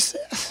 look what he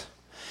says.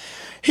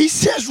 He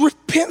says,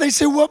 repent. They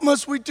say, what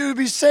must we do to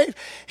be saved?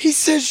 He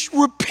says,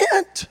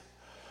 repent.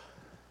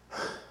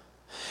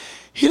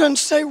 He doesn't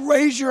say,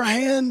 raise your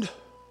hand.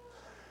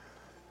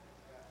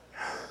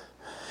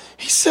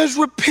 He says,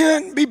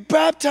 repent, be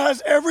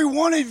baptized, every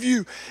one of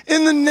you,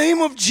 in the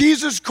name of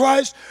Jesus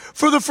Christ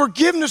for the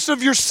forgiveness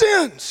of your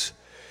sins.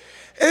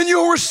 And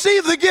you'll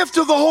receive the gift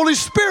of the Holy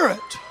Spirit.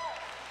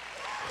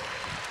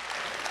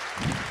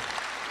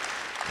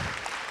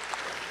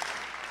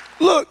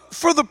 Look,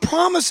 for the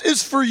promise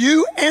is for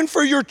you and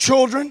for your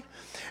children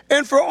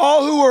and for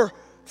all who are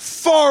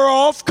far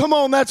off. Come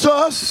on, that's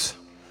us.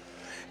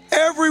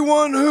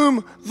 Everyone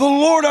whom the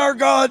Lord our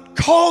God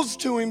calls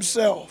to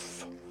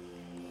himself.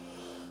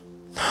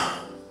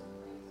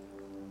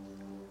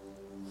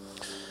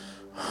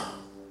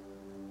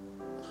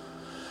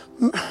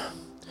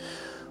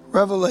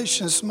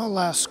 Revelation is my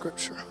last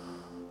scripture.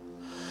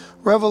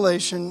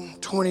 Revelation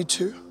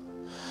 22.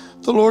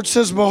 The Lord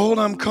says, behold,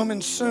 I'm coming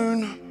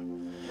soon.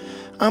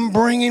 I'm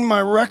bringing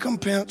my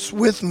recompense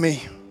with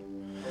me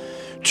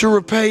to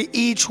repay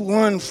each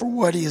one for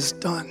what he has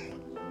done.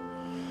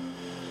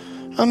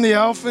 I'm the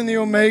Alpha and the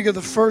Omega,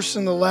 the first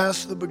and the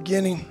last, the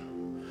beginning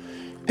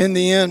and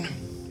the end.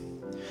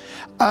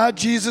 I,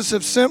 Jesus,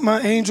 have sent my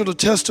angel to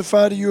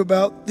testify to you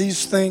about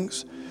these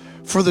things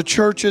for the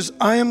churches.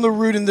 I am the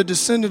root and the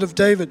descendant of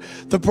David,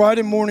 the bright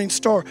and morning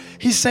star.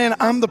 He's saying,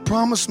 I'm the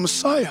promised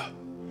Messiah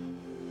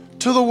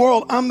to the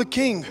world. I'm the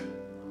King.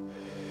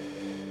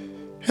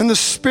 And the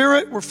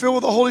Spirit, we're filled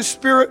with the Holy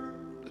Spirit.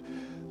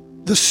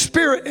 The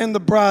Spirit and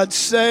the bride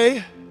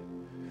say,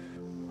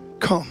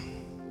 come.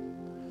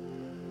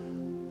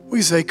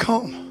 We say,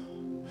 come.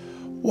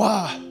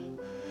 Why?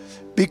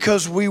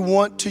 Because we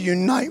want to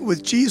unite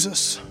with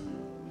Jesus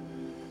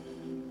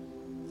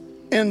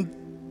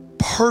in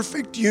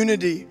perfect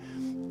unity.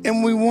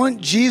 And we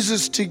want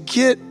Jesus to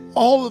get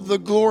all of the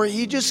glory.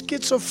 He just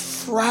gets a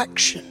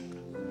fraction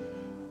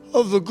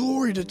of the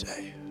glory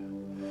today.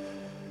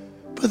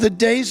 But the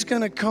day's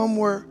going to come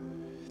where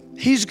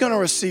he's going to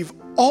receive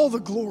all the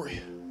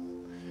glory.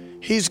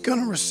 He's going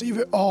to receive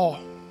it all.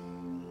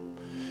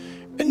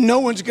 And no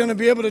one's going to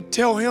be able to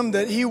tell him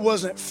that he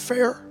wasn't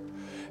fair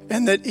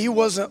and that he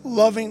wasn't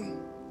loving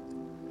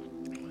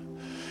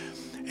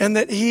and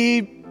that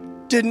he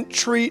didn't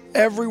treat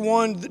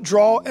everyone,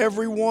 draw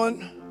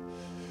everyone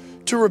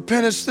to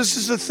repentance. This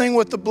is the thing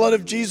what the blood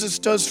of Jesus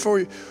does for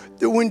you.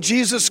 That when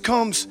Jesus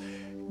comes,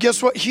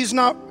 guess what? He's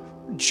not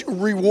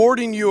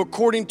rewarding you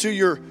according to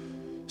your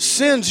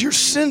sins. Your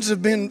sins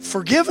have been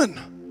forgiven.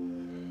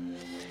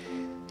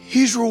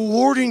 He's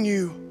rewarding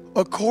you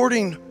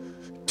according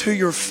to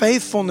your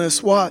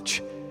faithfulness,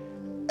 watch,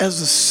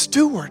 as a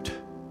steward.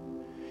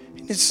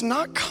 And it's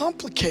not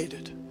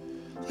complicated.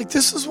 Like,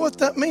 this is what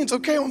that means.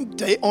 Okay,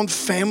 on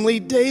family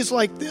days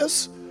like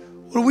this,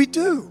 What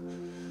do?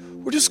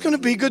 We're just going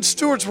to be good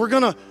stewards. We're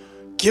going to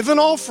give an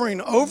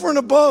offering over and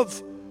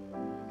above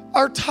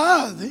our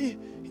tithe. He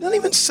doesn't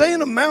even say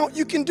an amount.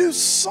 You can do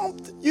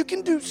something. You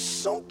can do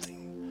something.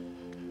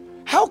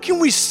 How can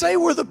we say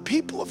we're the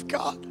people of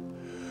God?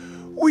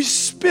 We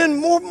spend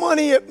more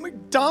money at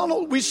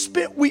McDonald's. We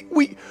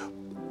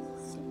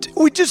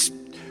just,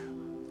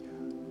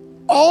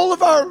 all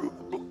of our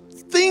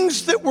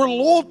things that we're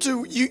loyal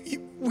to, you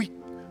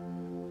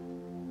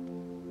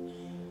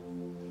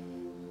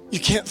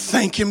can't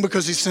thank him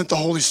because he sent the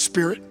Holy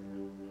Spirit.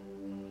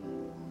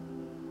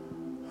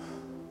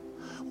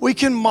 We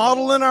can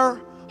model in our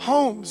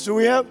homes. Do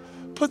we have,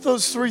 put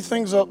those three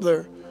things up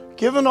there.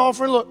 Give an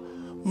offering. Look,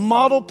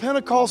 model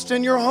Pentecost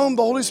in your home.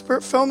 The Holy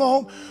Spirit fell in the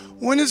home.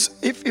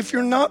 If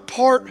you're not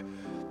part,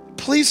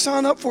 please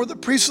sign up for the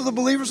Priests of the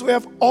Believers. We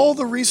have all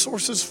the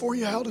resources for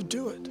you how to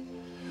do it.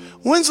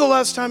 When's the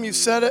last time you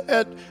sat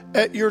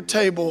at your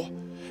table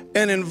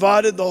and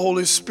invited the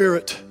Holy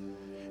Spirit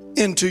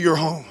into your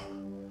home?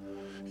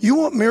 You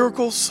want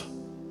miracles?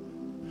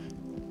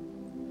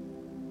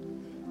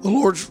 The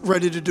Lord's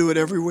ready to do it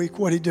every week,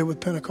 what he did with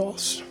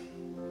Pentecost.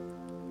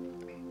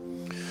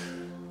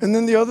 And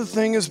then the other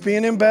thing is be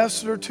an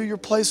ambassador to your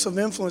place of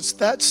influence.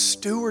 That's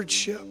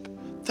stewardship.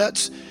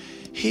 That's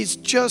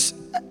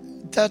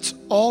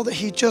all that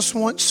he just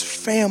wants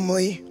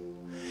family.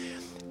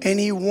 And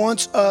he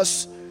wants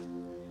us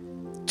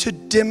to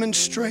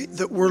demonstrate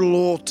that we're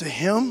loyal to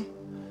him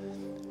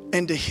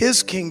and to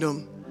his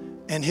kingdom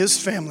and his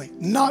family.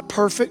 Not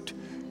perfect.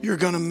 You're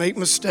going to make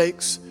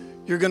mistakes.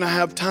 You're going to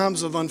have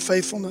times of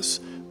unfaithfulness,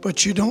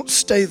 but you don't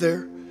stay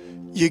there.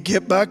 You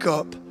get back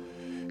up.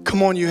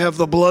 Come on, you have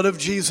the blood of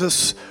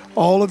Jesus.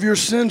 All of your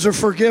sins are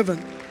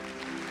forgiven.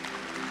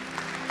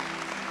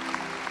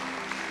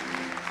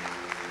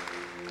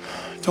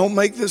 Don't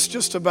make this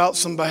just about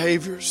some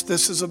behaviors.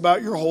 This is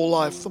about your whole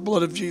life. The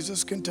blood of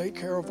Jesus can take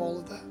care of all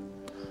of that.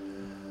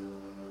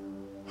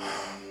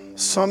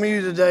 Some of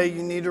you today,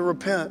 you need to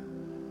repent.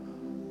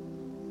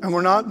 And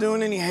we're not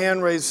doing any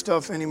hand-raised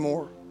stuff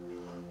anymore.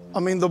 I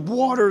mean, the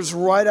water's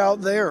right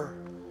out there.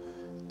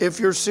 If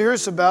you're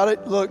serious about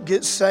it, look,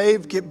 get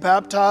saved, get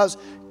baptized,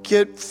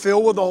 get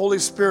filled with the Holy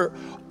Spirit.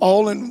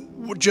 All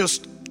in,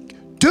 just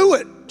do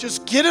it.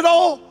 Just get it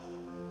all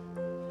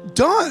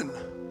done.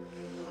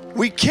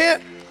 We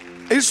can't.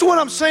 This is what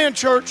I'm saying,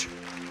 church.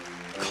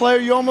 Claire,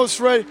 you almost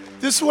ready?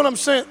 This is what I'm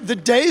saying. The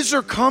days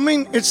are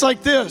coming. It's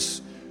like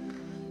this.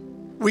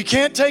 We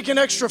can't take an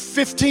extra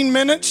 15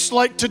 minutes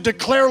like to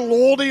declare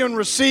loyalty and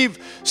receive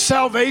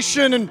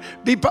salvation and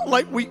be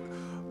like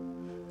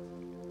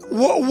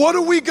what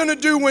are we going to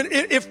do when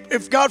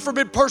if God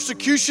forbid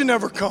persecution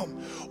ever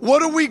come?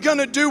 What are we going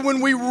to do when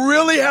we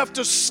really have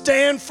to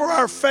stand for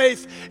our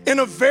faith in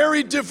a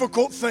very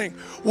difficult thing?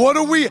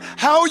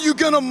 How are you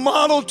going to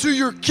model to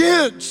your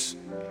kids?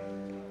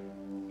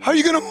 How are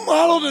you going to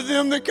model to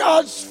them that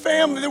God's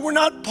family, that we're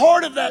not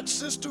part of that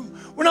system?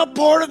 We're not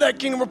part of that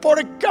kingdom. We're part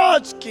of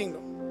God's kingdom.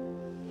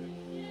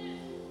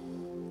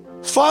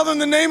 Father, in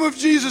the name of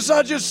Jesus,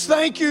 I just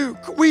thank you.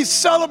 We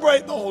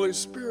celebrate the Holy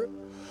Spirit.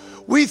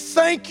 We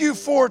thank you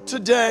for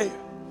today.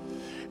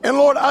 And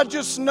Lord, I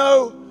just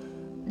know,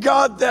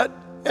 God, that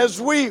as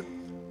we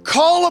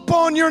call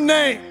upon your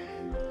name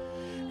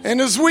and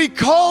as we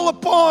call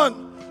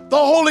upon the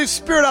Holy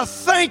Spirit, I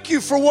thank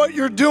you for what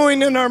you're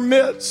doing in our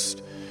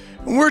midst.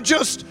 And we're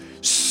just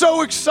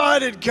so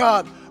excited,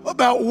 God,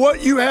 about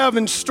what you have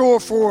in store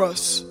for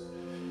us.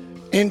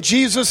 In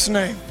Jesus'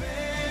 name.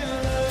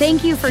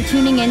 Thank you for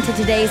tuning in to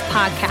today's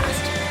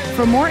podcast.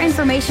 For more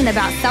information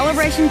about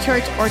Celebration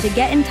Church or to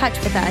get in touch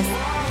with us,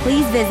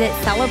 please visit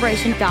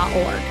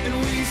celebration.org.